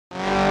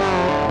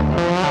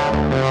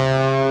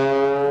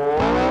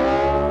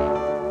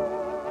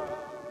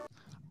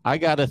I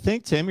got to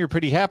think, Tim, you're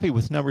pretty happy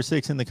with number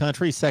 6 in the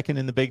country, second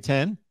in the Big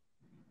Ten.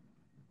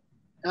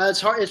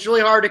 It's hard. It's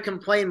really hard to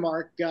complain,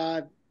 Mark.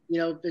 It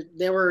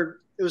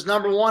was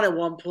number one at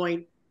one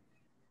point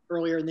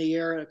earlier in the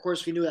year, and of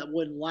course we knew that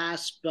wouldn't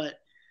last. But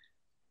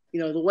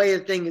the way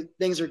that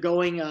things are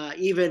going,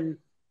 even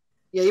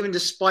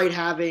despite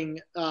having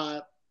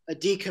a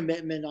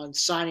decommitment on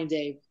signing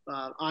day,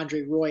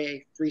 Andre Roy,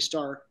 a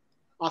three-star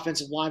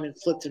offensive lineman,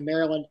 flipped to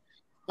Maryland.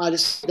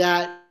 Just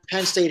that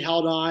Penn State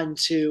held on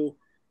to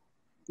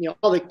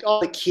all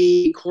the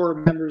key core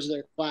members of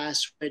their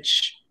class,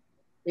 which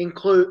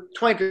include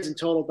 20 kids in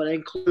total, but it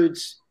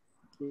includes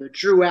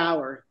Drew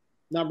Allar,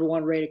 number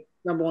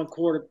one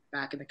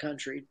quarterback in the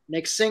country,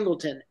 Nick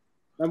Singleton,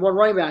 number one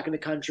running back in the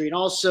country, and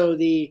also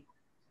the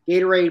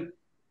Gatorade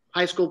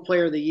High School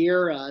Player of the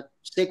Year.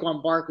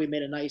 Saquon Barkley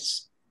made a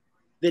nice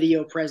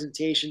video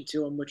presentation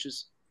to him, which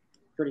is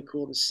pretty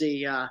cool to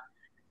see.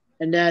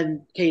 And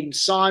then Caden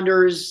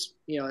Saunders,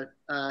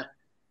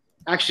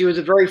 actually was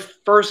the very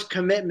first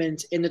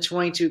commitment in the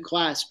 22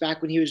 class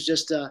back when he was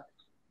just a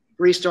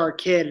three-star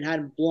kid and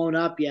hadn't blown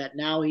up yet.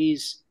 Now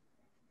he's,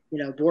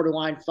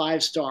 borderline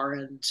 5-star,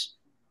 and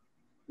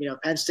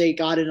Penn State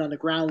got in on the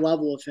ground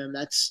level of him.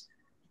 That's,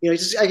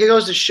 it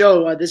goes to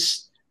show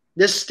this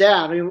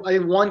staff. I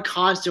mean, one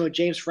constant with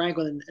James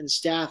Franklin and the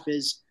staff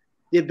is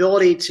the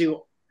ability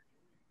to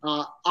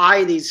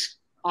eye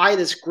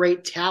this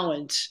great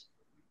talent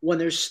when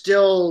they're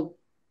still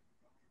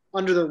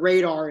under the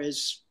radar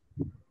as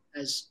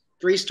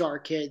three-star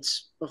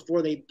kids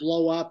before they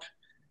blow up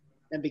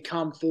and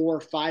become 4 or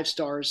 5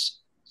 stars.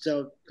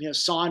 So,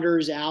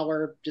 Saunders,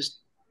 Allar, just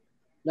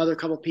another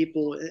couple of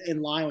people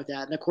in line with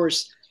that. And of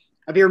course,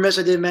 I'd be remiss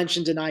I didn't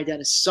mention Denai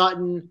Dennis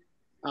Sutton,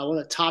 one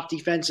of the top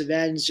defensive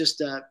ends, just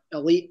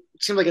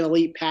seemed like an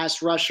elite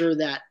pass rusher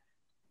that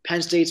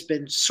Penn State's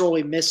been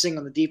sorely missing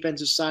on the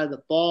defensive side of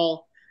the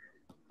ball.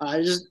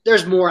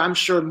 There's more. I'm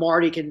sure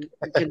Marty can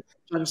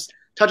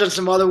touch on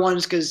some other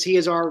ones because he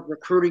is our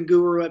recruiting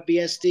guru at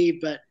BSD.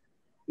 But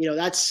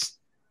that's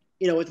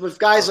with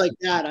guys like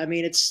that, I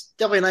mean, it's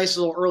definitely a nice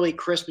little early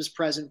Christmas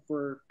present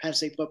for Penn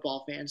State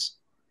football fans.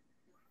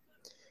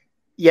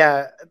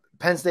 Yeah,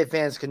 Penn State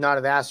fans could not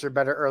have asked for a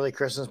better early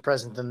Christmas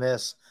present than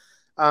this.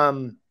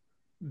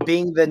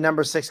 Being the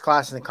number 6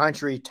 class in the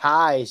country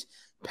ties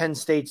Penn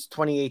State's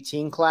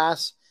 2018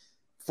 class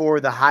for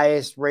the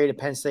highest rated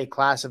Penn State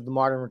class of the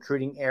modern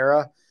recruiting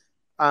era.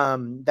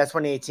 That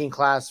 2018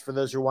 class, for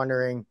those who are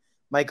wondering,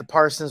 Micah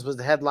Parsons was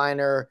the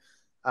headliner.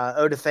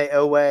 Odafe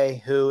Owe,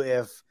 who,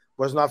 if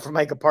was not for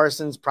Micah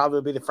Parsons, probably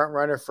would be the front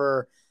runner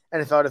for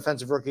NFL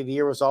Defensive Rookie of the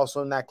Year, was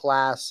also in that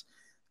class.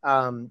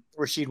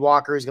 Rasheed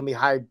Walker is going to be a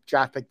high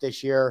draft pick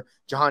this year.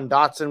 Jahan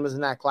Dotson was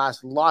in that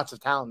class. Lots of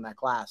talent in that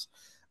class.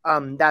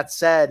 That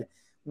said,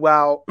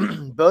 while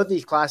both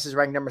these classes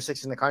ranked number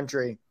 6 in the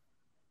country,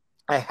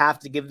 I have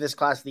to give this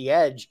class the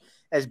edge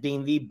as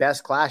being the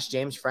best class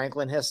James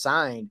Franklin has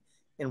signed.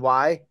 And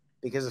why?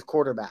 Because of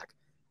quarterback.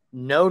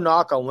 No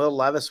knock on Will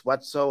Levis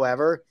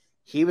whatsoever.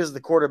 He was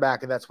the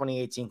quarterback of that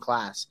 2018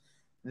 class.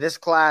 This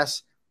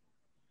class,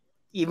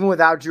 even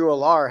without Drew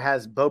Allar,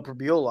 has Bo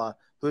Pribula,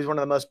 who's one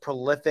of the most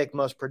prolific,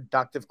 most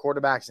productive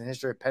quarterbacks in the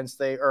history of Penn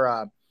State,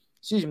 the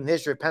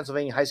history of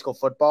Pennsylvania high school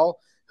football,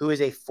 who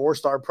is a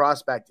 4-star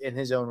prospect in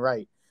his own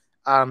right.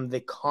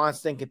 The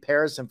constant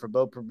comparison for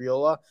Bo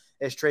Pribula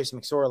is Trace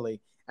McSorley.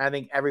 And I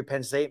think every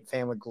Penn State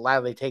fan would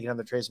gladly take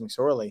another Trace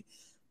McSorley.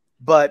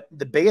 But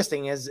the biggest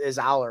thing is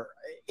Allar.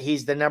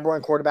 He's the number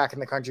 1 quarterback in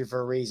the country for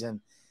a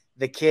reason.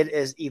 The kid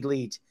is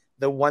elite.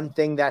 The one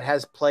thing that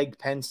has plagued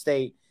Penn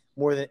State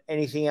more than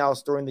anything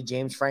else during the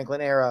James Franklin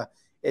era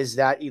is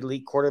that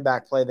elite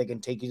quarterback play that can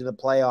take you to the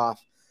playoff.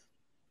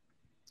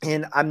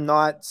 And I'm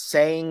not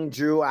saying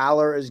Drew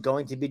Allar is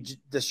going to be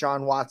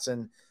Deshaun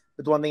Watson,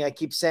 but the one thing I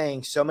keep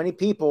saying, so many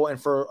people,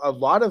 and for a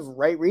lot of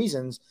right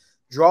reasons,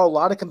 draw a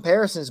lot of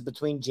comparisons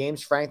between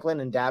James Franklin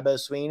and Dabo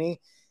Swinney.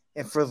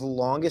 And for the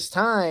longest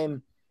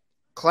time,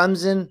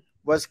 Clemson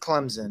was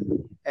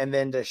Clemson. And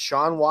then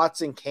Deshaun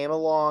Watson came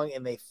along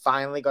and they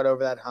finally got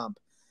over that hump.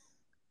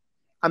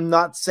 I'm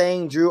not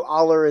saying Drew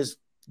Allar is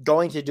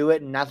going to do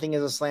it. Nothing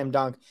is a slam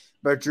dunk.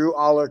 But Drew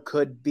Allar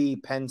could be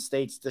Penn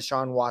State's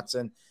Deshaun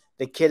Watson.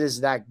 The kid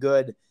is that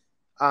good.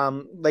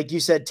 Like you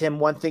said, Tim,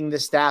 one thing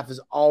this staff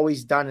has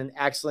always done an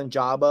excellent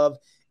job of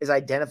is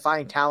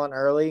identifying talent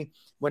early.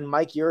 When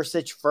Mike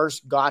Yurcich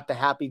first got to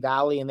Happy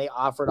Valley and they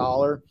offered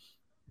Allar,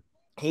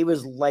 he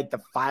was like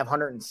the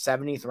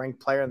 570th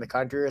ranked player in the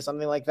country or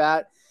something like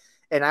that.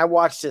 And I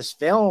watched this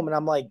film and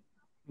I'm like,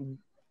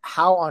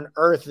 how on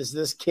earth is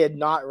this kid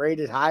not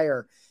rated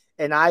higher?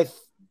 And I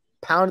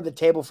pounded the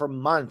table for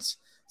months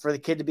for the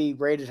kid to be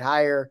rated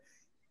higher.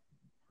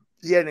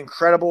 He had an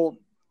incredible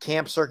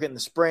camp circuit in the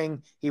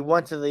spring. He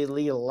went to the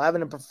Elite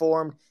 11 and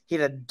performed. He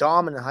had a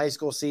dominant high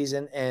school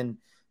season. And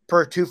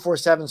per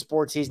 247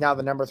 Sports, he's now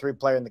the number 3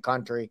 player in the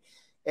country.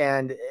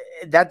 And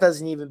that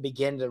doesn't even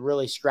begin to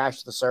really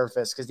scratch the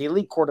surface because the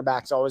elite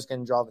quarterback's always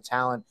going to draw the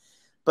talent.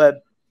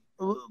 But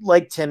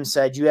like Tim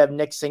said, you have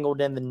Nick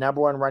Singleton, the number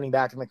 1 running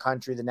back in the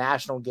country, the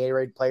National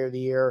Gatorade Player of the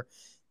Year.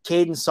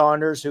 Caden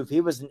Saunders, who if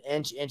he was an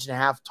inch and a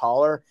half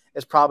taller,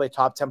 is probably a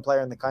top 10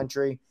 player in the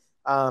country.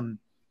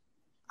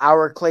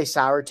 Our Clay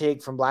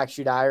Sourtake from Black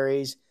Shoe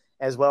Diaries,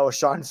 as well as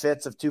Sean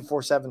Fitz of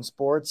 247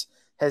 Sports,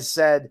 has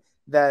said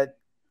that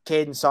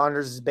Caden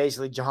Saunders is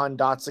basically Jahan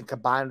Dotson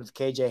combined with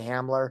KJ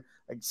Hamler.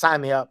 Like,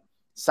 sign me up.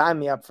 Sign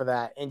me up for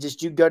that. And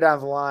just you go down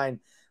the line.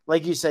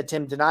 Like you said,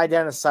 Tim, Deni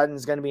Dennis Sutton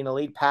is going to be an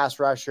elite pass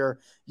rusher.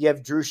 You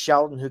have Drew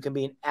Shelton, who can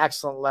be an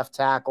excellent left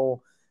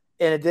tackle.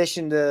 In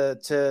addition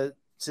to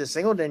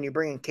Singleton, you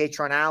bring in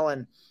Katron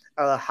Allen,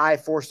 a high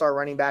 4-star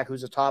running back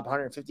who's a top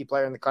 150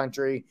 player in the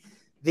country.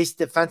 This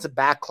defensive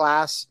back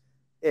class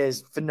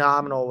is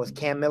phenomenal with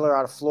Cam Miller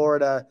out of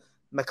Florida,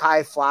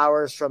 Mekhi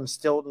Flowers from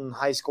Stilton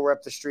High School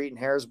up the street in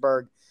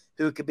Harrisburg,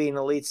 who could be an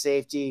elite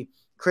safety.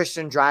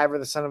 Christian Driver,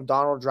 the son of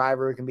Donald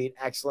Driver, who can be an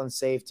excellent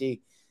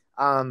safety.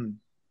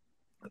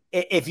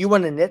 If you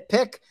want to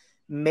nitpick,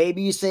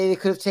 maybe you say they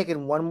could have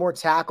taken one more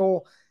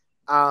tackle,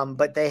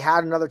 but they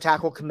had another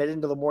tackle committed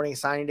into the morning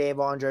signing day of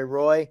Andre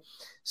Roy.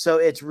 So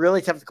it's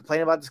really tough to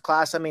complain about this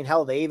class. I mean,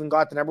 hell, they even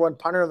got the number 1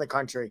 punter in the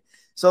country.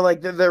 So,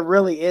 like, there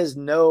really is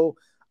no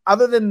 –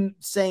 other than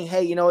saying,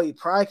 hey, you know what, you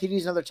probably could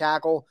use another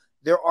tackle,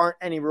 there aren't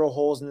any real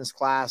holes in this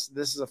class.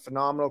 This is a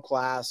phenomenal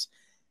class.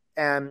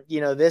 And,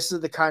 you know, this is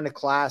the kind of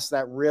class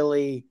that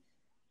really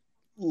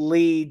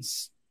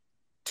leads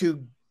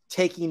to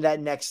taking that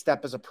next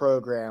step as a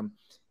program.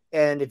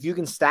 And if you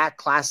can stack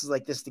classes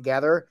like this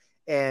together,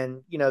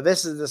 and, you know,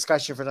 this is a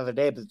discussion for another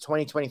day, but the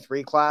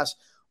 2023 class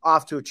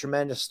off to a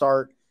tremendous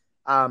start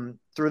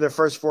through their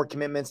first 4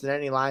 commitments. And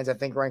any lines, I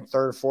think, ranked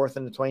 3rd or 4th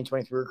in the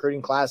 2023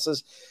 recruiting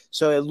classes.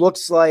 So it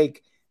looks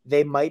like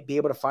they might be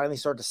able to finally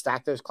start to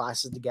stack those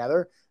classes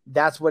together.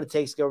 That's what it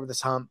takes to get over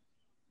this hump.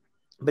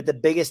 But the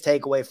biggest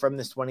takeaway from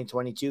this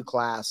 2022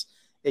 class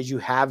is you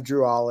have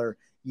Drew Allar,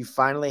 you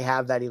finally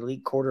have that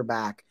elite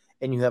quarterback,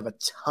 and you have a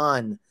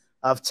ton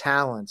of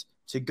talent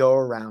to go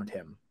around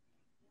him.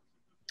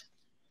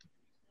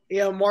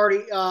 Yeah,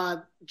 Marty,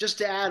 just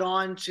to add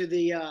on to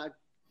the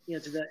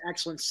to the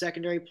excellent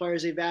secondary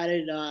players they've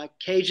added,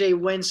 KJ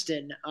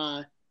Winston,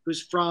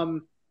 who's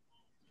from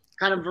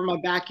my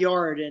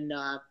backyard in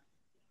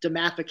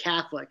DeMatha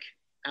Catholic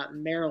out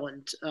in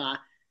Maryland.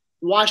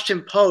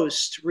 Washington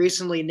Post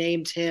recently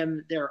named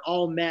him their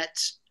All-Met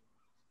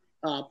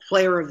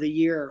Player of the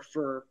Year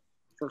for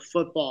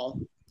football,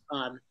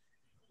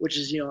 which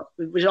is,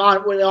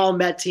 what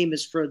All-Met team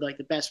is for, like,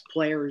 the best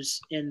players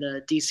in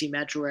the DC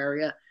metro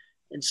area.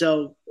 And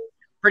so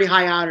pretty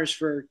high honors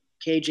for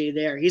KJ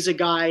there. He's a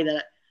guy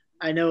that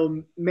I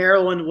know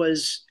Maryland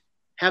was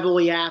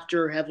heavily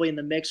in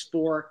the mix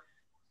for.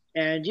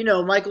 And,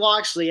 Mike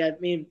Loxley, I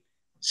mean,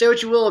 say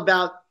what you will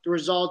about the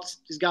results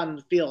he's gotten in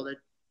the field. It,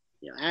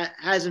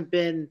 hasn't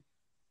been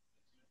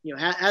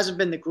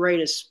the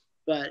greatest,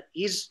 but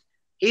he's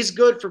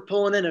good for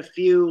pulling in a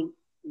few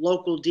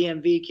local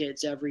DMV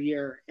kids every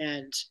year.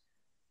 And,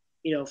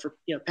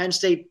 Penn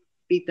State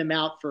beat them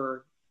out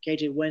for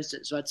KJ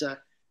Winston. So that's a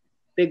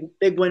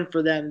big win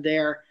for them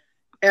there.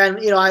 And,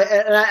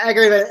 I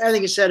agree with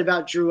everything you said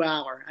about Drew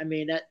Allar. I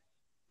mean, that,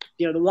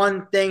 the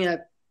one thing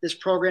that this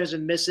program has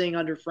been missing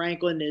under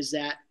Franklin is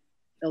that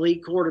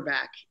elite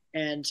quarterback.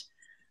 And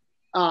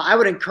I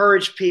would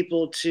encourage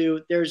people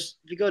to, if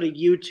you go to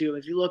YouTube,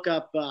 if you look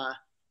up,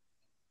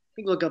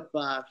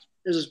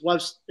 there's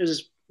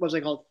this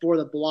website called For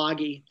the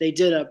Bloggy. They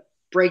did a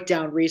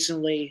breakdown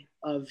recently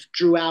of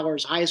Drew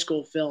Allar's high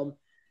school film.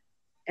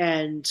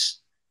 And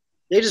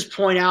they just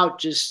point out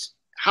just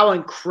how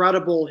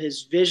incredible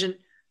his vision,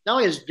 not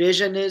only his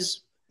vision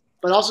is,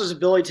 but also his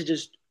ability to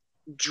just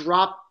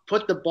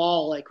put the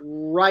ball, like,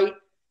 right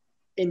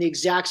in the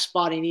exact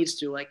spot he needs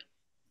to, like,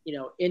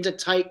 into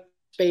tight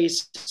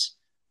spaces,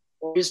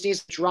 or just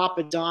needs to drop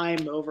a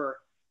dime over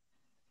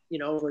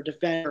a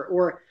defender,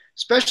 or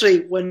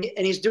especially and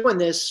he's doing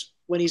this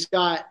when he's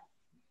got,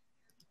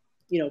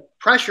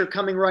 pressure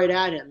coming right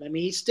at him. I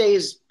mean, he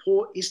stays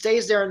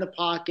there in the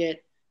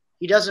pocket.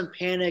 He doesn't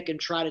panic and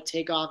try to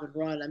take off and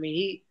run. I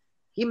mean,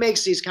 he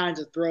makes these kinds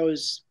of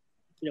throws,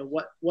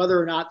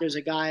 whether or not there's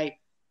a guy,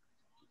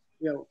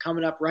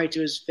 coming up right to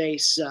his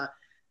face.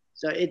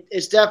 So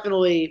it's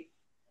definitely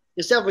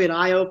an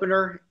eye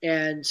opener.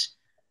 And,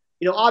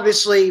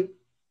 obviously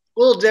a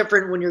little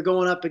different when you're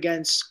going up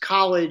against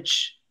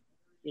college,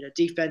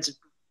 defensive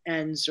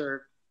ends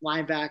or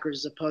linebackers,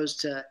 as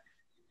opposed to,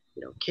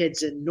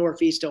 kids in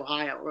Northeast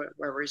Ohio,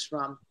 wherever he's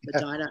from,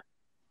 Medina.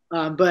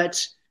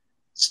 But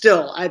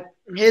still,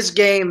 his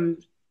game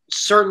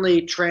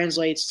certainly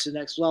translates to the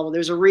next level.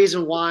 There's a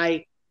reason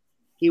why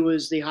he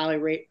was the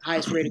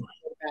highest rated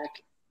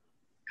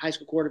high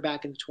school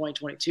quarterback in the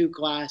 2022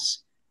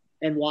 class,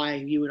 and why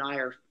you and I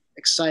are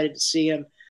excited to see him.